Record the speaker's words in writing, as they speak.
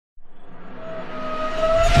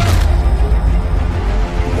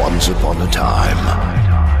upon a time,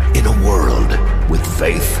 in a world with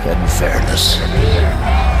faith and fairness,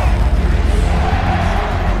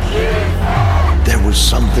 there was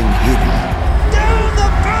something hidden. Down the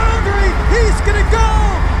boundary! He's gonna go!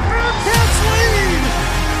 Bearcats lead!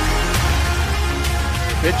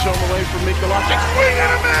 Pitch on the way from Mikulášek. Swing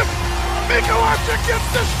and a miss! Mikulášek gets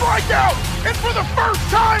the strikeout! And for the first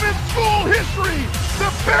time in school history, the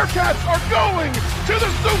Bearcats are going to the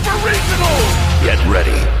Super Regional! Get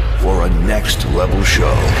ready for a next-level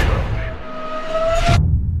show.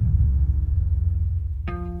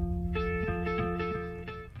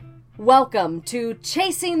 Welcome to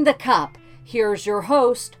Chasing the Cup. Here's your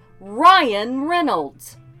host, Ryan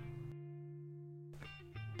Reynolds.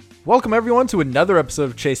 Welcome everyone to another episode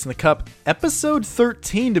of Chasing the Cup, episode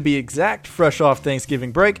 13 to be exact, fresh off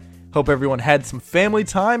Thanksgiving break. Hope everyone had some family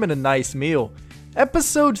time and a nice meal.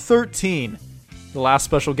 Episode 13, the last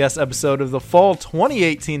special guest episode of the fall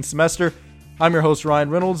 2018 semester. I'm your host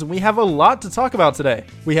Ryan Reynolds, and we have a lot to talk about today.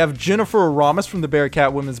 We have Jennifer Aramis from the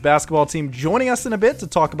Bearcat women's basketball team joining us in a bit to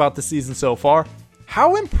talk about the season so far.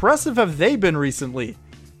 How impressive have they been recently?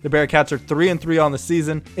 The Bearcats are 3-3 on the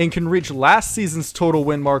season and can reach last season's total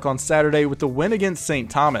win mark on Saturday with the win against St.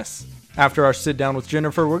 Thomas. After our sit down with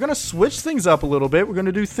Jennifer, we're going to switch things up a little bit. We're going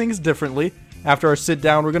to do things differently. After our sit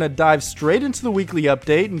down, we're going to dive straight into the weekly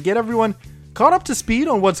update and get everyone caught up to speed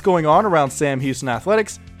on what's going on around Sam Houston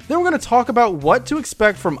Athletics. Then we're going to talk about what to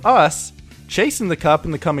expect from us chasing the cup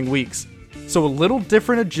in the coming weeks. So a little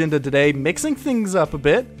different agenda today, mixing things up a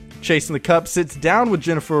bit. Chasing the Cup sits down with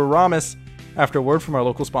Jennifer Aramis after a word from our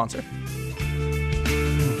local sponsor.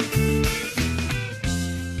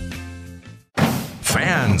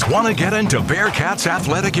 Fans want to get into Bearcats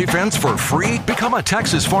athletic events for free? Become a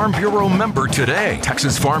Texas Farm Bureau member today.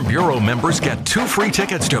 Texas Farm Bureau members get 2 free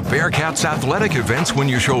tickets to Bearcats athletic events when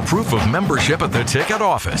you show proof of membership at the ticket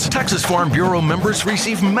office. Texas Farm Bureau members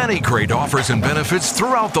receive many great offers and benefits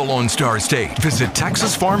throughout the Lone Star State. Visit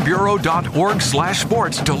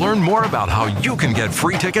texasfarmbureau.org/sports to learn more about how you can get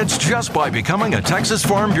free tickets just by becoming a Texas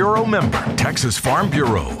Farm Bureau member. Texas Farm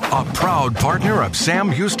Bureau, a proud partner of Sam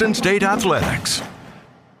Houston State Athletics.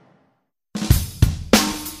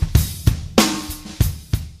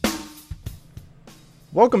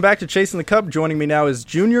 Welcome back to Chasing the Cup. Joining me now is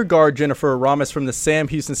junior guard Jennifer Aramis from the Sam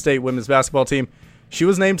Houston State women's basketball team. She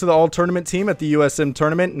was named to the all-tournament team at the USM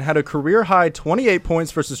tournament and had a career-high 28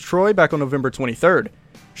 points versus Troy back on November 23rd.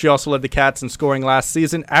 She also led the Cats in scoring last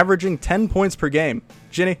season, averaging 10 points per game.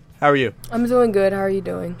 Jenny, how are you? I'm doing good. How are you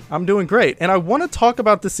doing? I'm doing great, and I want to talk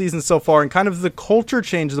about the season so far and kind of the culture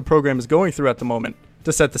change the program is going through at the moment.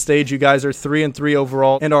 To set the stage, you guys are 3-3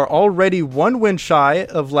 overall and are already 1 win shy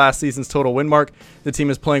of last season's total win mark. The team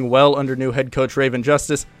is playing well under new head coach Raven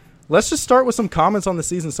Justice. Let's just start with some comments on the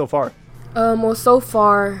season so far. Well, so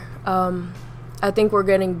far, I think we're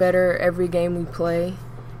getting better every game we play,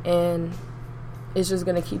 and it's just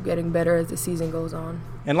going to keep getting better as the season goes on.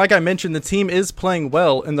 And like I mentioned, the team is playing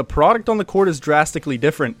well, and the product on the court is drastically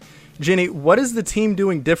different. Jenny, what is the team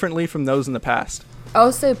doing differently from those in the past? I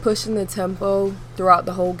would say pushing the tempo throughout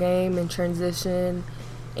the whole game and transition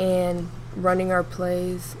and running our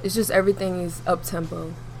plays. It's just everything is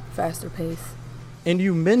up-tempo, faster pace. And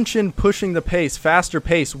you mentioned pushing the pace, faster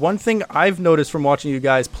pace. One thing I've noticed from watching you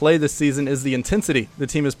guys play this season is the intensity. The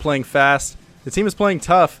team is playing fast, the team is playing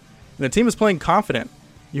tough, and the team is playing confident.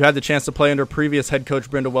 You had the chance to play under previous head coach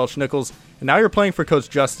Brenda Welch-Nichols, and now you're playing for Coach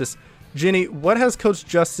Justice. Jenny, what has Coach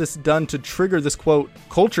Justice done to trigger this, quote,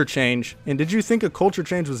 culture change? And did you think a culture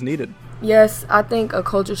change was needed? Yes, I think a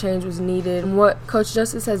culture change was needed. And what Coach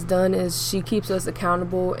Justice has done is she keeps us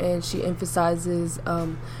accountable and she emphasizes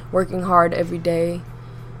working hard every day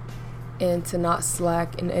and to not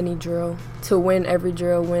slack in any drill, to win every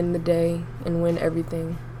drill, win the day, and win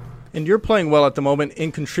everything. And you're playing well at the moment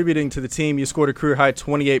in contributing to the team. You scored a career-high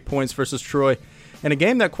 28 points versus Troy, in a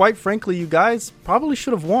game that, quite frankly, you guys probably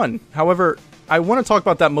should have won. However, I want to talk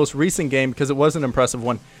about that most recent game because it was an impressive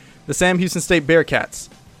one. The Sam Houston State Bearcats,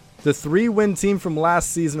 the 3-win team from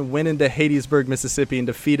last season, went into Hattiesburg, Mississippi, and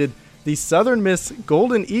defeated the Southern Miss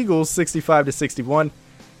Golden Eagles 65-61.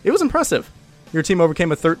 It was impressive. Your team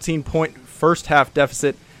overcame a 13-point first-half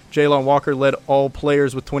deficit. Jaylon Walker led all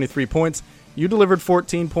players with 23 points. You delivered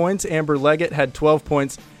 14 points. Amber Leggett had 12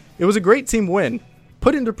 points. It was a great team win.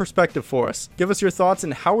 Put into perspective for us. Give us your thoughts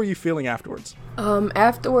and how were you feeling afterwards?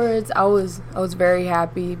 Afterwards, I was very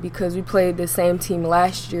happy because we played the same team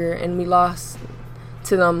last year and we lost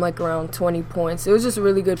to them like around 20 points. It was just a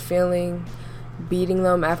really good feeling beating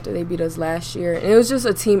them after they beat us last year. And it was just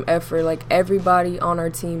a team effort. Like everybody on our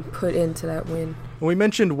team put into that win. And we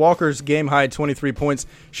mentioned Walker's game-high 23 points.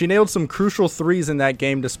 She nailed some crucial threes in that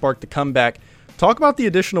game to spark the comeback. Talk about the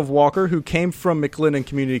addition of Walker, who came from McLennan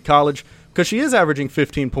Community College, because she is averaging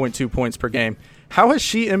 15.2 points per game. How has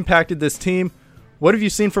she impacted this team? What have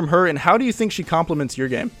you seen from her, and how do you think she complements your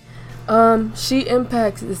game? She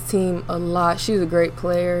impacts this team a lot. She's a great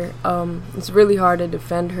player. It's really hard to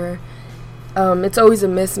defend her. It's always a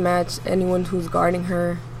mismatch, anyone who's guarding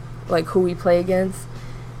her, like who we play against.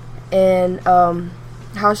 And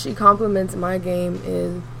how she complements my game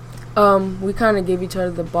is we kind of give each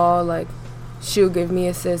other the ball. Like, she'll give me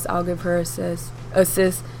assists, I'll give her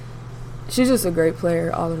assists. She's just a great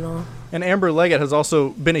player all in all. And Amber Leggett has also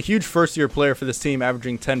been a huge first-year player for this team,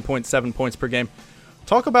 averaging 10.7 points per game.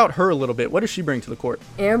 Talk about her a little bit. What does she bring to the court?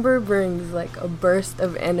 Amber brings like a burst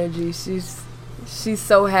of energy. She's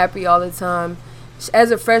so happy all the time.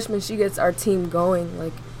 As a freshman, she gets our team going.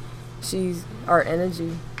 Like, she's our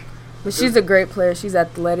energy. But she's a great player. She's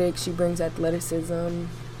athletic. She brings athleticism.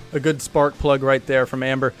 A good spark plug right there from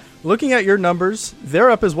Amber. Looking at your numbers, they're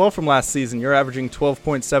up as well from last season. You're averaging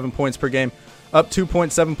 12.7 points per game, up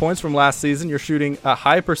 2.7 points from last season. You're shooting a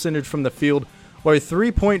high percentage from the field, while your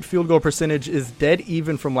 3-point field goal percentage is dead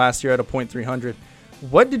even from last year at a .300.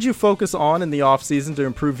 What did you focus on in the offseason to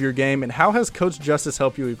improve your game, and how has Coach Justice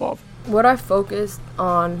helped you evolve? What I focused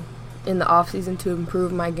on in the offseason to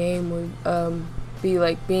improve my game would be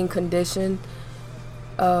like being conditioned,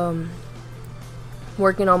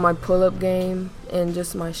 working on my pull-up game, and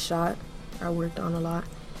just my shot. I worked on a lot.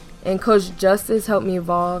 And Coach Justice helped me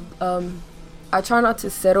evolve. I try not to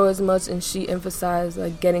settle as much, and she emphasized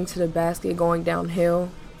like getting to the basket, going downhill,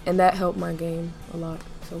 and that helped my game a lot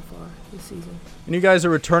so far this season. And you guys are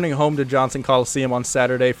returning home to Johnson Coliseum on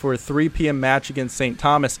Saturday for a 3 p.m. match against St.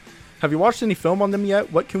 Thomas. Have you watched any film on them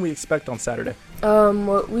yet? What can we expect on Saturday?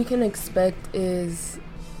 What we can expect is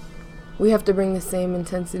we have to bring the same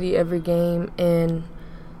intensity every game, and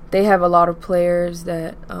they have a lot of players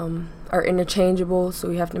that are interchangeable, so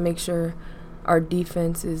we have to make sure our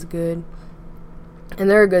defense is good. And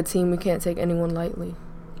they're a good team. We can't take anyone lightly.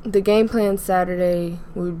 The game plan Saturday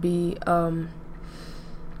would be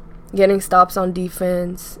getting stops on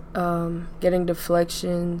defense, getting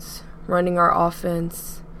deflections, running our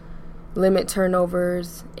offense, limit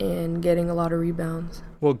turnovers, and getting a lot of rebounds.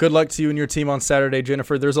 Well, good luck to you and your team on Saturday,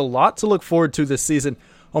 Jennifer. There's a lot to look forward to this season.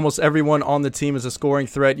 Almost everyone on the team is a scoring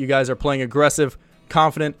threat. You guys are playing aggressive,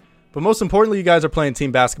 confident, but most importantly, you guys are playing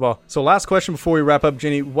team basketball. So last question before we wrap up,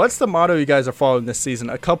 Jenny, what's the motto you guys are following this season?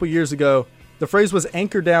 A couple years ago, the phrase was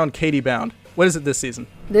anchor down, Katie bound. What is it this season?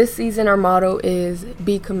 This season, our motto is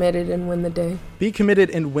be committed and win the day. Be committed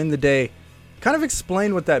and win the day. Kind of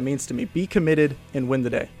explain what that means to me. Be committed and win the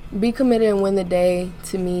day. Be committed and win the day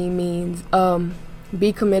to me means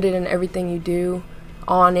be committed in everything you do,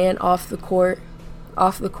 on and off the court.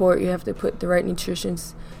 Off the court, you have to put the right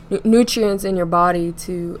nutrients in your body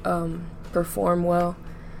to perform well.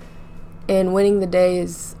 And winning the day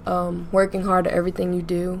is working hard at everything you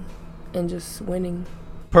do and just winning.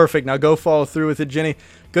 Perfect. Now go follow through with it, Jenny.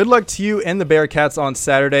 Good luck to you and the Bearcats on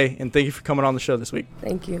Saturday, and thank you for coming on the show this week.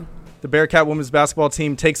 Thank you. The Bearcat women's basketball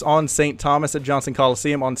team takes on St. Thomas at Johnson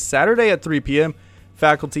Coliseum on Saturday at 3 p.m.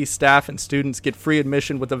 Faculty, staff, and students get free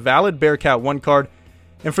admission with a valid Bearcat One card.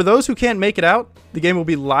 And for those who can't make it out, the game will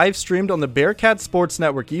be live streamed on the Bearcat Sports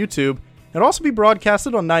Network YouTube and also be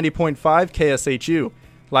broadcasted on 90.5 KSHU.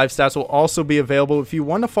 Live stats will also be available if you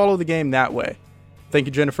want to follow the game that way. Thank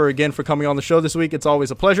you, Jennifer, again for coming on the show this week. It's always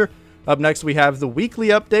a pleasure. Up next, we have the weekly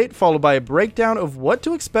update, followed by a breakdown of what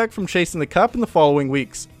to expect from chasing the cup in the following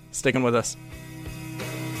weeks. Sticking with us.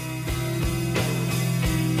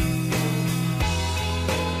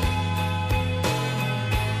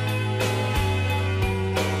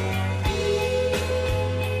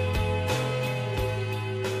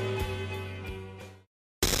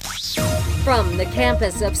 From the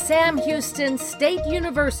campus of Sam Houston State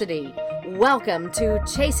University, welcome to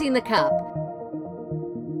Chasing the Cup.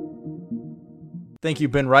 Thank you,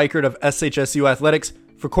 Ben Reichert of SHSU Athletics,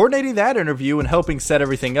 for coordinating that interview and helping set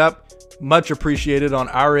everything up. Much appreciated on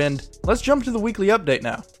our end. Let's jump to the weekly update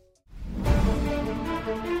now.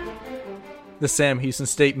 The Sam Houston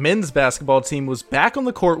State men's basketball team was back on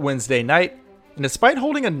the court Wednesday night, and despite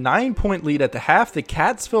holding a 9-point lead at the half, the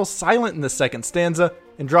Cats fell silent in the second stanza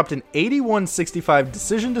and dropped an 81-65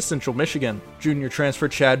 decision to Central Michigan. Junior transfer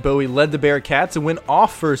Chad Bowie led the Bearcats and went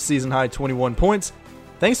off for a season-high 21 points,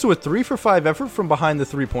 thanks to a 3-for-5 effort from behind the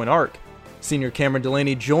three-point arc. Senior Cameron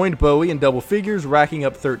Delaney joined Bowie in double figures, racking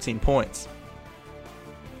up 13 points.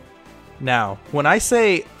 Now, when I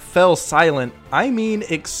say fell silent, I mean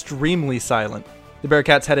extremely silent. The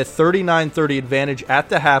Bearcats had a 39-30 advantage at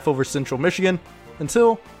the half over Central Michigan,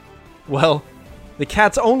 Until, well, the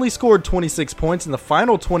Cats only scored 26 points in the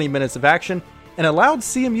final 20 minutes of action and allowed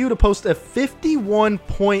CMU to post a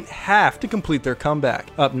 51-point half to complete their comeback.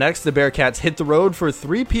 Up next, the Bearcats hit the road for a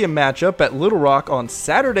 3 p.m. matchup at Little Rock on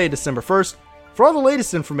Saturday, December 1st. For all the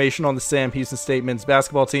latest information on the Sam Houston State men's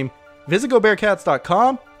basketball team, visit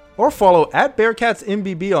GoBearcats.com or follow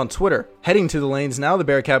 @BearcatsMBB on Twitter. Heading to the lanes now, the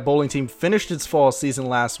Bearcat bowling team finished its fall season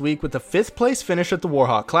last week with a 5th place finish at the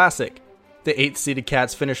Warhawk Classic. The 8th-seeded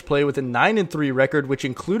Cats finished play with a 9-3 record, which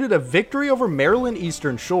included a victory over Maryland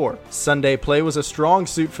Eastern Shore. Sunday play was a strong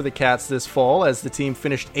suit for the Cats this fall, as the team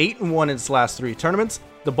finished 8-1 in its last 3 tournaments.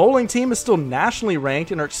 The bowling team is still nationally ranked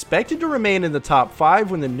and are expected to remain in the top 5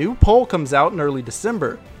 when the new poll comes out in early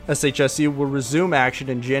December. SHSU will resume action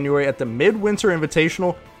in January at the Midwinter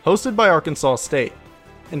Invitational, hosted by Arkansas State.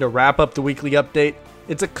 And to wrap up the weekly update,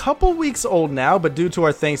 it's a couple weeks old now, but due to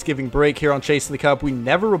our Thanksgiving break here on Chasing the Cup, we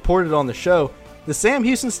never reported on the show. The Sam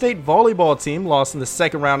Houston State volleyball team lost in the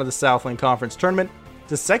second round of the Southland Conference Tournament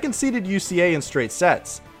to second-seeded UCA in straight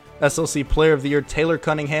sets. SLC Player of the Year Taylor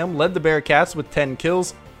Cunningham led the Bearcats with 10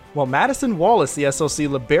 kills, while Madison Wallace, the SLC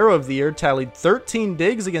Libero of the Year, tallied 13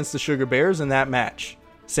 digs against the Sugar Bears in that match.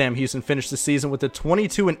 Sam Houston finished the season with a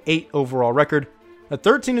 22-8 overall record, a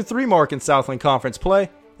 13-3 mark in Southland Conference play,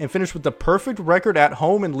 and finished with the perfect record at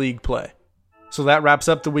home in league play. So that wraps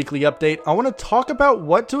up the weekly update. I want to talk about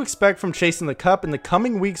what to expect from Chasing the Cup in the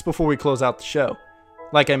coming weeks before we close out the show.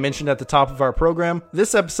 Like I mentioned at the top of our program,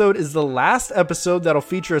 this episode is the last episode that'll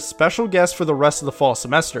feature a special guest for the rest of the fall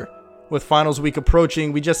semester. With finals week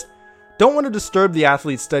approaching, we just don't want to disturb the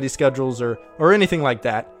athletes' study schedules or anything like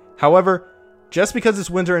that. However, just because it's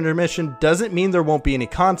winter intermission doesn't mean there won't be any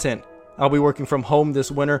content. I'll be working from home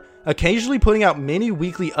this winter, occasionally putting out mini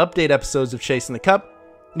weekly update episodes of Chasing the Cup,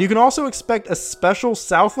 and you can also expect a special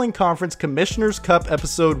Southland Conference Commissioner's Cup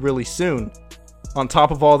episode really soon. On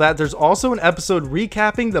top of all that, there's also an episode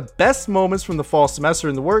recapping the best moments from the fall semester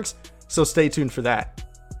in the works, so stay tuned for that.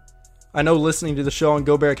 I know listening to the show on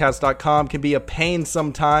GoBearcats.com can be a pain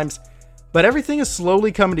sometimes, but everything is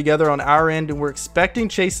slowly coming together on our end, and we're expecting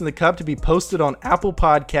Chasing the Cup to be posted on Apple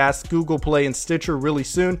Podcasts, Google Play, and Stitcher really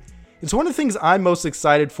soon. It's one of the things I'm most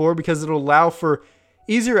excited for because it'll allow for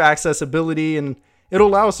easier accessibility and it'll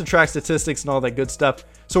allow us to track statistics and all that good stuff.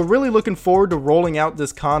 So really looking forward to rolling out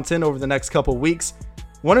this content over the next couple weeks.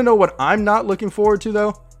 Want to know what I'm not looking forward to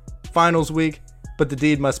though? Finals week, but the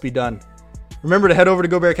deed must be done. Remember to head over to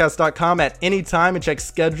GoBearcats.com at any time and check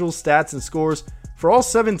schedules, stats, and scores for all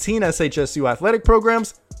 17 SHSU athletic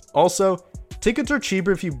programs. Also, tickets are cheaper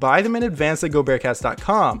if you buy them in advance at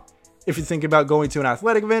GoBearcats.com. If you're thinking about going to an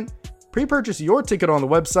athletic event, pre-purchase your ticket on the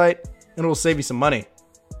website and it will save you some money.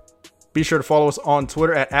 Be sure to follow us on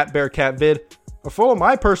Twitter at @BearcatVid or follow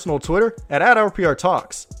my personal Twitter at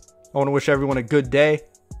 @OurPRTalks. I want to wish everyone a good day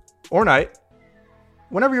or night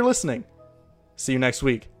whenever you're listening. See you next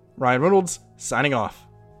week. Ryan Reynolds signing off.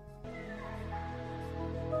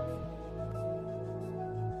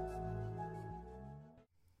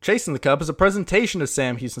 Chasing the Cup is a presentation of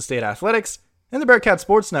Sam Houston State Athletics and the Bearcat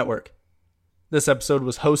Sports Network. This episode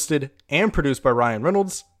was hosted and produced by Ryan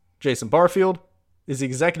Reynolds. Jason Barfield is the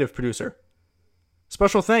executive producer.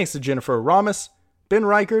 Special thanks to Jennifer Ramos, Ben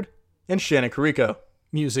Reichard, and Shannon Carrico.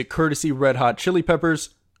 Music courtesy Red Hot Chili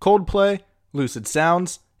Peppers, Coldplay, Lucid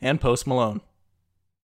Sounds, and Post Malone.